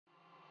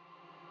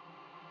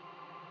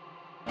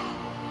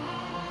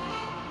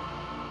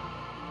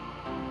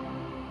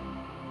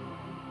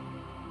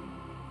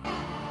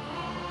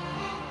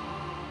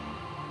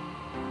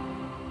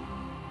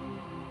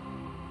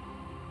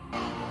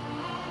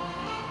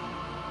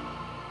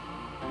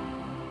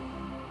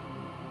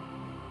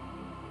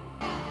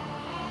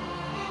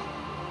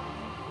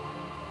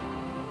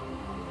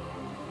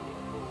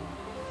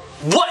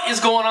What is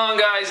going on,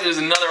 guys? It is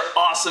another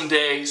awesome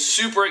day.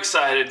 Super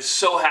excited,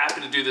 so happy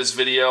to do this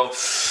video.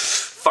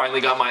 Finally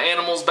got my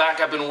animals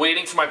back. I've been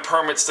waiting for my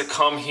permits to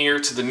come here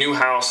to the new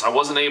house. I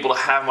wasn't able to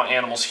have my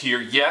animals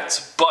here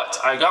yet, but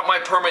I got my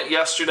permit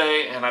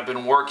yesterday and I've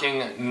been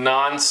working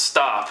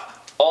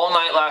non-stop all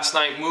night last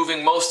night,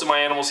 moving most of my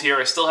animals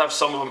here. I still have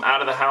some of them out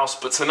of the house,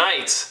 but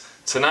tonight,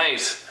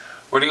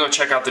 we're gonna go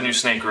check out the new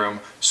snake room.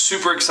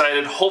 Super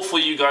excited.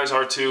 Hopefully you guys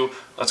are too.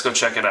 Let's go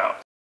check it out.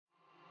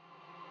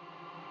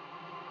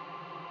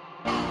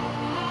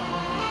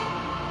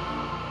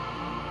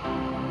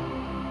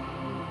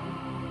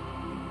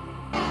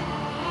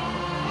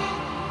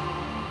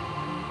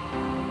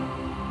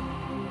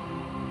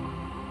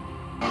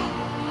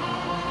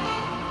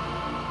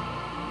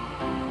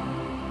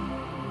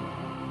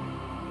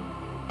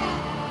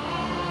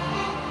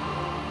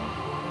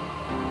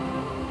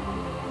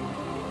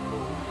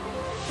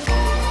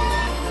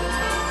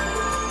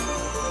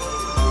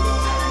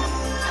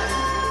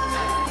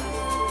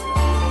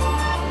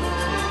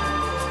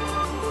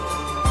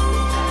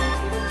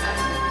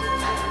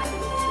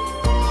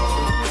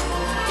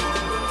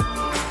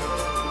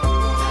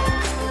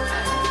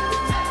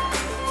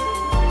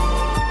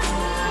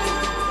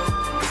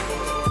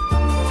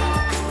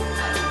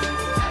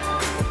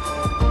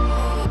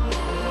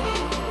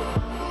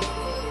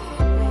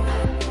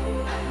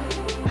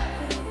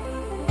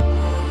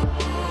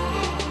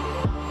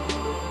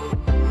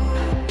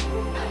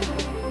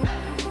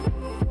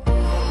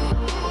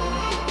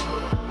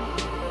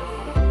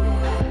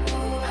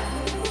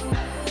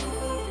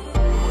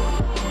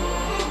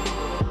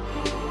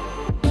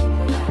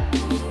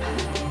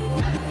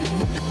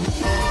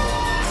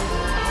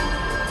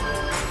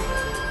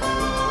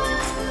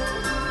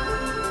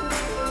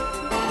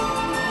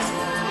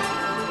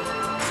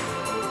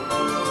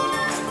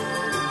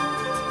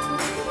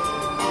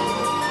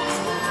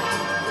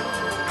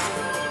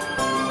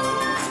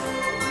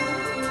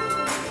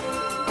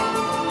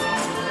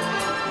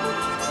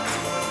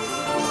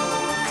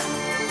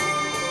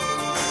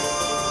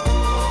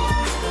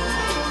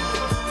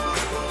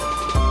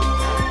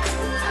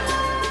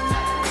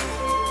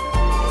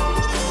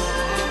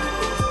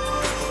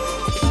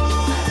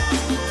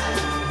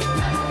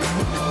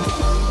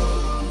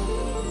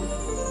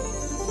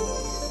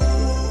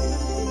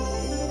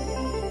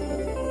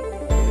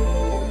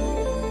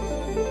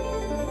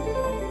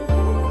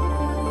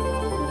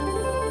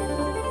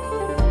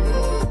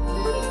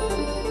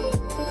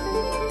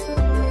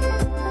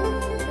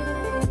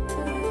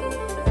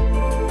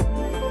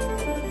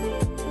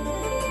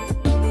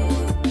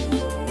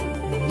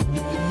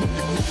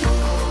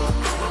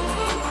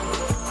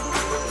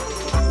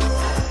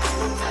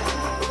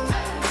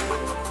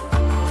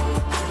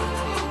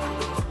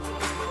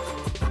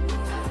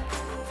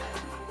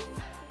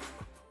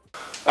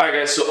 Alright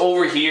guys, so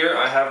over here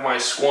I have my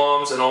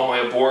squams and all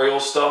my arboreal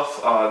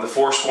stuff. The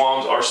 4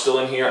 squams are still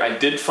in here. I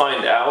did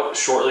find out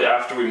shortly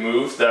after we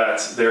moved that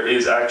there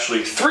is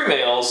actually 3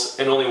 males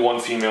and only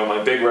 1 female.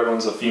 My big red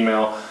one's a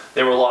female.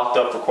 They were locked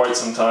up for quite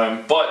some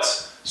time, but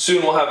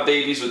soon we'll have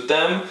babies with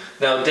them.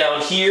 Now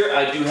down here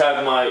I do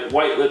have my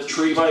white-lipped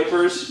tree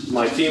vipers,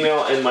 my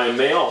female and my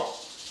male.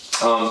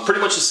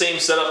 Pretty much the same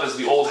setup as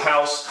the old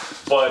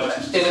house,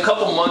 but in a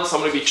couple months I'm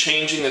going to be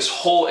changing this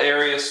whole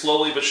area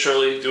slowly but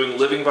surely, doing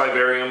living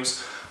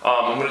vivariums.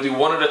 I'm going to do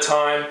one at a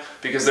time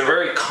because they're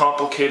very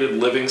complicated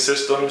living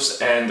systems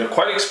and they're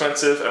quite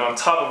expensive, and on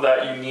top of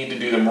that you need to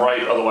do them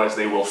right, otherwise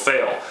they will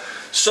fail.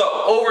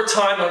 So over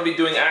time I'm going to be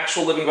doing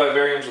actual living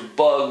vivariums with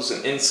bugs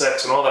and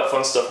insects and all that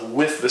fun stuff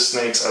with the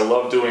snakes. I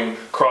love doing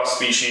cross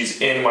species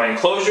in my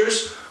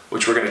enclosures,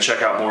 which we're going to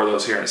check out more of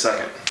those here in a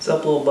second. What's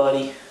up, little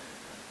buddy?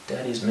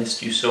 Daddy's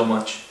missed you so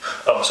much.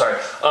 Oh, sorry.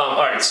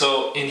 Alright,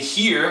 so in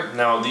here,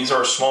 now these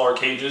are smaller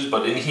cages,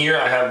 but in here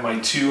I have my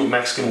 2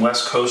 Mexican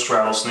West Coast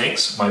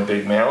rattlesnakes. My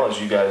big male,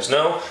 as you guys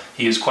know.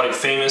 He is quite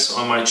famous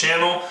on my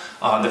channel.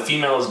 The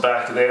female is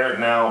back there.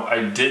 Now,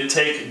 I did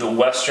take the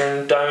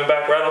Western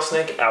Diamondback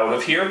rattlesnake out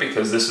of here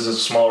because this is a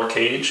smaller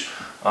cage.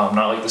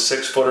 Not like the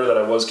 6-footer that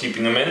I was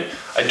keeping them in.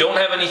 I don't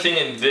have anything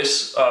in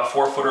this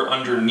 4-footer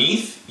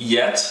underneath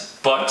yet,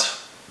 but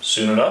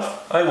soon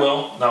enough I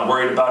will. Not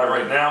worried about it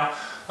right now.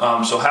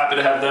 So happy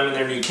to have them in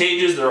their new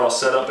cages. They're all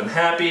set up and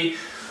happy.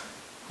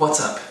 What's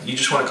up? You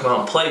just want to come out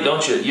and play,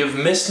 don't you? You've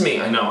missed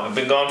me. I know. I've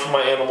been gone from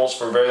my animals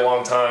for a very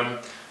long time.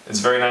 It's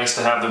very nice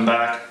to have them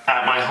back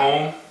at my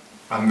home.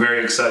 I'm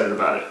very excited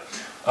about it.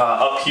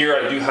 Up here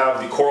I do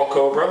have the coral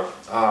cobra.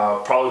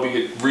 Probably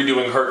be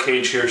redoing her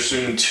cage here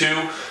soon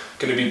too.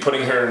 Going to be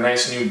putting her in a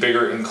nice new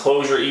bigger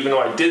enclosure, even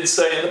though I did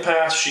say in the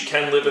past she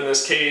can live in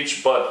this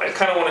cage, but I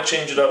kind of want to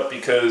change it up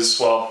because,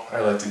 well, I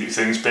like to do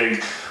things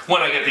big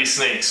when I get these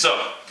snakes.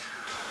 So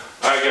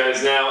Alright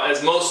guys, now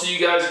as most of you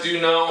guys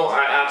do know,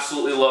 I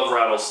absolutely love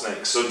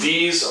rattlesnakes. So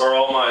these are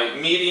all my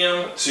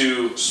medium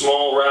to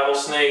small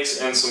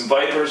rattlesnakes and some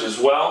vipers as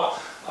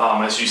well.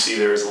 As you see,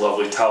 there is a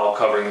lovely towel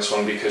covering this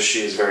one because she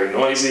is very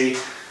noisy.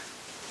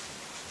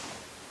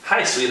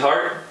 Hi,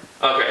 sweetheart.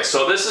 Okay,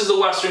 so this is the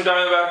Western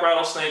Diamondback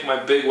rattlesnake,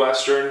 my big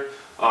Western.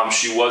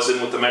 She was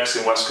in with the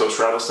Mexican West Coast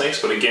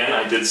rattlesnakes, but again,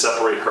 I did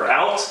separate her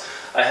out.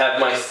 I have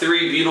my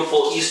 3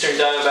 beautiful Eastern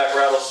Diamondback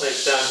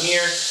rattlesnakes down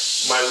here,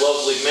 my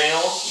lovely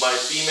male, my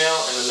female,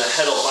 and then the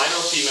het albino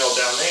female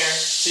down there.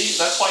 See,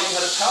 that's why you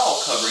had a towel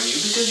covering you,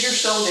 because you're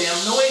so damn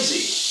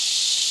noisy.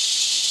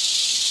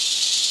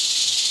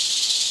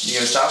 You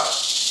gonna stop?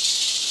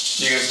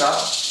 You gonna stop?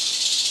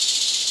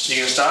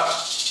 You gonna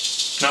stop?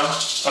 No?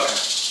 Okay.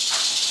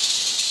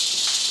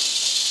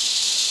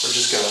 We're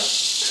just gonna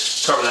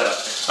cover that up.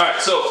 All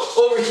right, so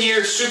over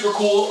here, super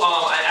cool.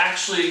 I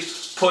actually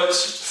put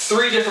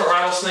 3 different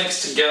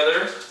rattlesnakes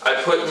together. I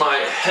put my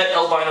het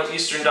albino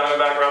Eastern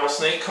Diamondback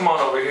rattlesnake. Come on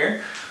over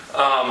here.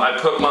 I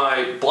put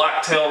my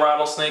blacktail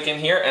rattlesnake in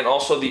here, and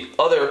also the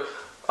other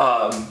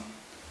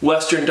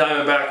Western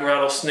Diamondback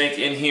rattlesnake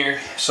in here.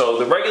 So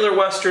the regular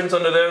Westerns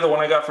under there, the one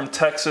I got from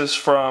Texas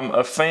from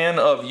a fan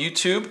of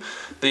YouTube.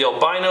 The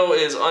albino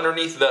is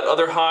underneath that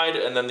other hide,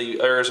 and then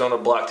the Arizona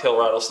blacktail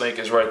rattlesnake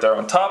is right there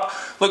on top.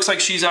 Looks like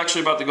she's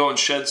actually about to go and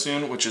shed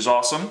soon, which is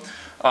awesome.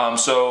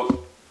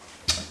 So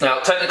now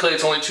technically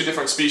it's only 2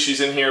 different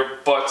species in here,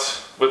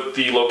 but with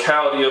the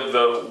locality of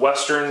the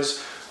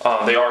Westerns,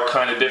 they are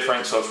kind of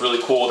different, so it's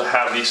really cool to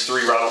have these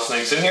 3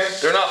 rattlesnakes in here.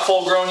 They're not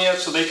full grown yet,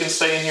 so they can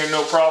stay in here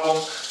no problem.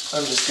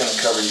 I'm just gonna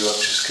cover you up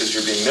just because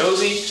you're being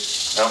nosy.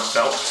 Nope.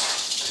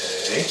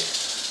 Okay.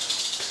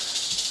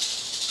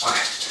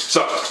 Okay.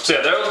 So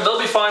yeah, they'll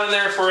be fine in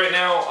there for right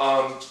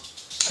now.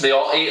 They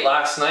all ate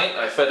last night.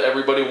 I fed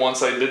everybody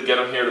once I did get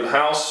them here to the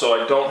house,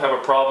 so I don't have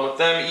a problem with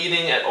them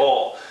eating at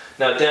all.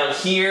 Now down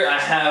here I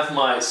have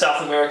my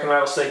South American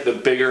rattlesnake, the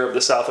bigger of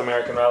the South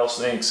American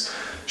rattlesnakes.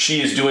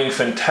 She is doing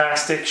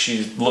fantastic.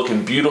 She's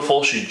looking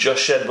beautiful. She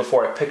just shed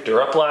before I picked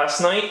her up last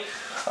night.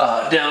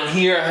 Down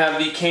here I have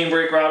the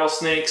canebrake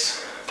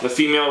rattlesnakes, the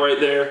female right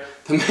there.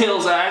 The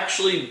male's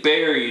actually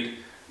buried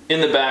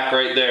in the back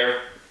right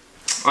there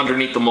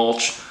underneath the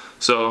mulch.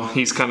 So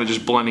he's kind of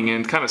just blending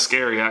in. Kind of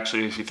scary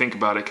actually if you think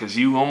about it, because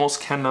you almost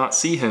cannot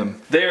see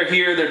him. They're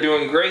here, they're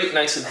doing great,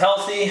 nice and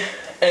healthy.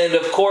 And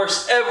of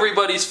course,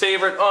 everybody's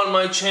favorite on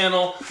my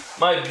channel,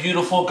 my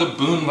beautiful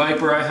Gaboon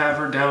Viper. I have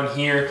her down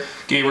here.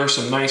 Gave her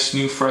some nice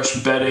new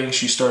fresh bedding.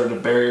 She started to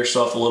bury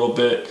herself a little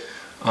bit.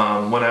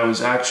 When I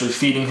was actually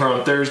feeding her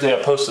on Thursday,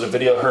 I posted a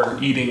video of her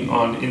eating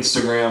on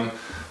Instagram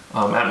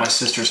at my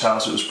sister's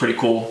house. It was pretty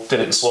cool. Did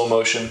it in slow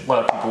motion. A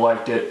lot of people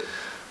liked it.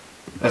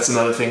 That's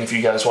another thing if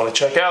you guys want to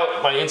check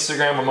out my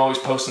Instagram. I'm always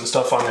posting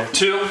stuff on there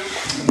too.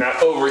 Now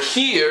over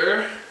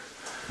here,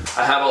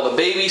 I have all the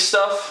baby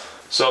stuff.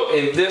 So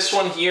in this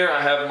one here,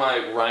 I have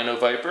my Rhino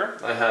Viper.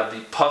 I have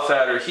the Puff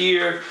Adder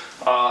here,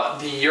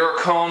 the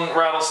Yuricone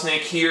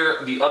rattlesnake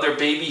here, the other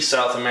baby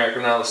South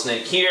American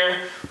rattlesnake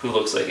here, who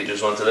looks like it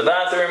just went to the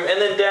bathroom.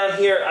 And then down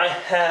here, I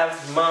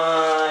have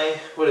my,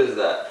 what is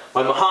that?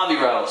 My Mojave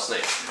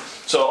rattlesnake.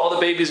 So all the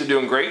babies are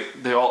doing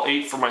great. They all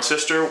ate for my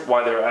sister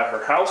while they were at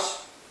her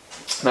house.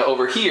 Now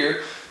over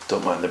here,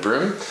 don't mind the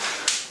broom.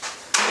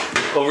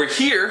 Over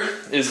here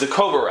is the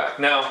Cobra rack.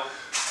 Now,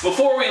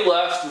 before we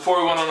left, before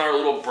we went on our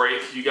little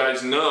break, you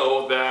guys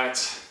know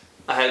that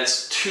I had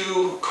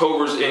 2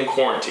 cobras in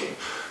quarantine.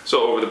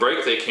 So over the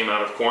break, they came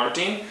out of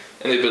quarantine,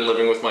 and they've been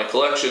living with my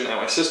collection at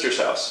my sister's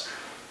house.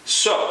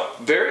 So,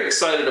 very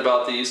excited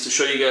about these to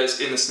show you guys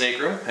in the snake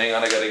room. Hang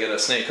on, I gotta get a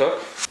snake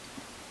hook.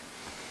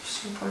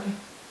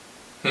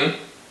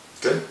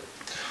 Good.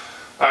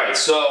 Alright,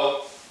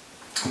 so,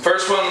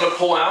 first one I'm gonna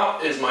pull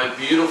out is my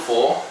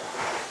beautiful.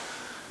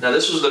 Now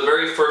this was the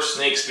very first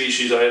snake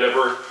species I had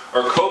ever,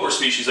 or cobra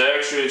species I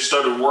actually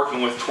started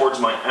working with towards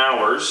my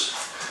hours.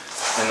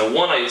 And the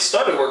one I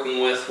started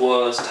working with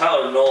was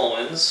Tyler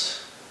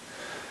Nolan's.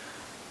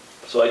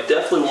 So I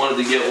definitely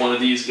wanted to get one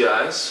of these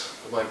guys,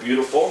 my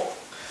beautiful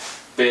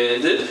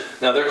banded.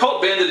 Now they're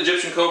called banded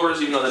Egyptian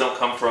cobras even though they don't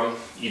come from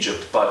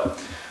Egypt, but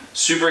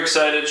super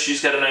excited.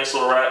 She's got a nice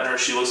little rat in her.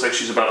 She looks like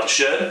she's about to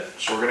shed.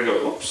 So we're gonna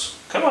go, oops,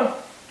 come on.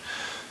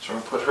 So we're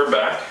gonna put her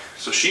back.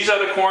 So she's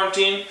out of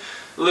quarantine,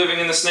 living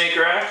in the snake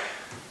rack.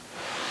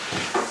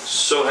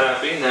 So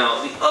happy.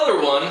 Now the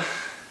other one,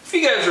 if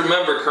you guys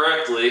remember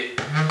correctly,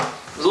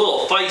 was a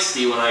little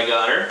feisty when I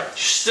got her.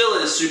 She still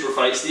is super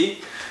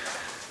feisty.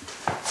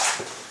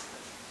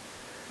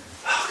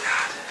 Oh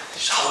God,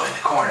 she's all the way in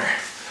the corner.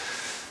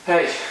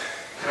 Hey,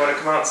 you want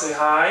to come out and say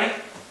hi?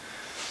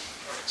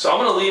 So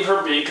I'm gonna leave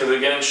her be because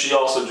again, she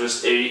also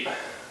just ate.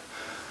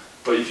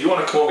 But if you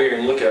want to come over here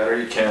and look at her,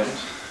 you can.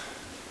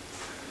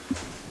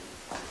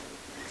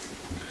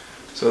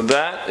 So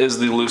that is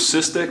the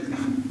leucistic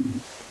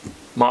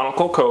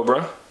monocle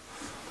cobra.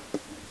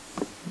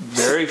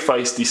 Very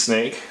feisty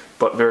snake,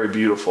 but very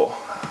beautiful.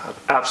 I'm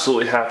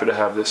absolutely happy to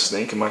have this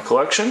snake in my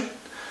collection.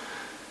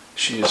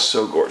 She is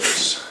so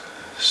gorgeous.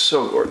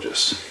 So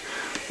gorgeous.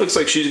 Looks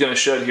like she's gonna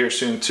shed here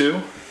soon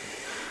too,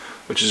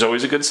 which is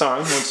always a good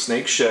sign when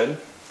snakes shed.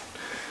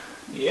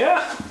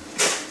 Yeah.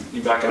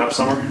 You backing up,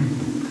 Summer?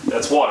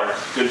 That's water.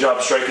 Good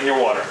job striking your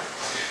water.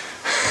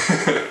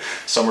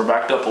 Summer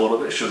backed up a little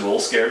bit. She was a little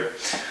scared.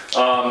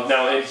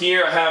 Now in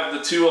here I have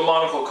the 2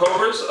 monocle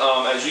cobras.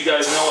 As you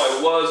guys know,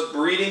 I was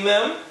breeding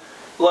them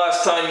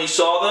last time you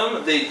saw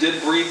them, they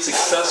did breed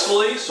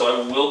successfully,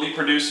 so I will be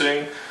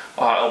producing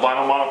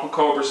albino monocle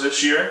cobras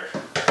this year.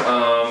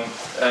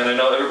 And I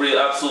know everybody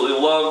absolutely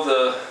loved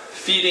the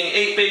feeding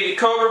 8 baby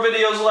cobra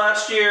videos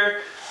last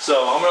year,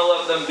 so I'm going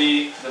to let them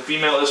be. The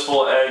female is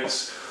full of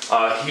eggs.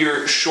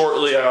 Here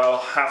shortly I'll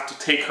have to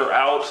take her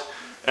out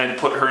and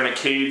put her in a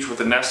cage with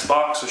a nest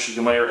box so she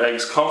can lay her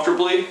eggs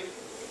comfortably.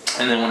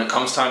 And then when it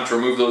comes time to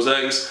remove those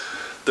eggs,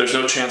 there's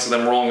no chance of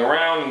them rolling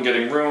around and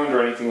getting ruined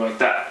or anything like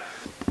that.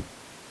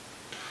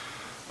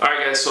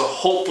 Alright guys, so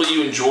hopefully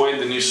you enjoyed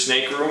the new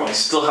snake room. I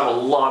still have a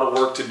lot of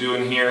work to do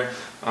in here.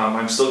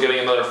 I'm still getting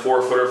another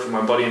 4-footer from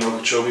my buddy in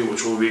Okeechobee,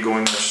 which will be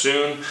going there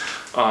soon.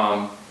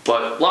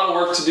 But a lot of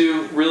work to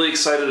do. Really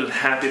excited and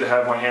happy to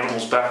have my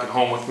animals back at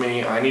home with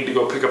me. I need to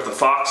go pick up the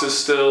foxes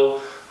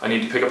still. I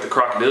need to pick up the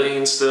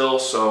crocodilians still.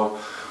 So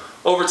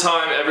over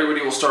time,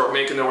 everybody will start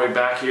making their way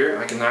back here.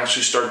 I can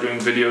actually start doing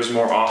videos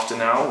more often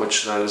now,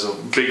 which that is a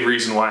big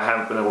reason why I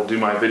haven't been able to do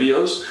my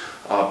videos.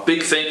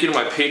 Big thank you to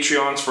my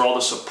Patreons for all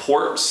the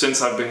support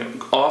since I've been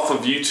off of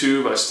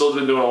YouTube. I've still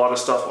been doing a lot of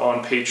stuff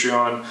on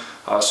Patreon,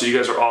 so you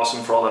guys are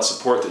awesome for all that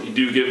support that you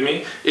do give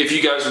me. If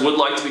you guys would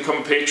like to become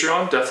a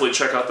Patreon, definitely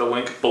check out the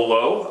link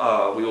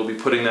below. We will be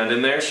putting that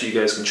in there so you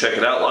guys can check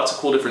it out. Lots of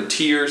cool different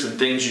tiers and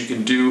things you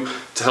can do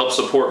to help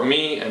support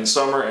me and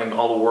Summer and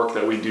all the work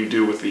that we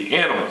do with the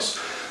animals.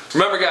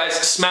 Remember guys,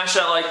 smash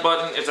that like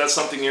button if that's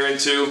something you're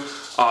into.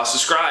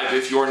 Subscribe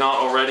if you're not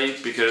already,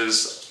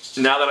 because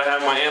now that I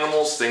have my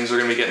animals, things are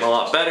going to be getting a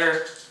lot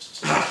better.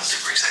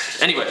 Super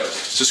excited. Anyway,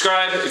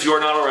 subscribe if you are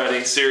not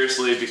already,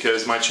 seriously,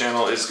 because my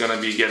channel is going to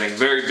be getting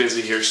very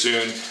busy here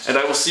soon. And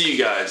I will see you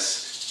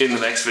guys in the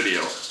next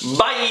video.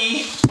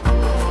 Bye!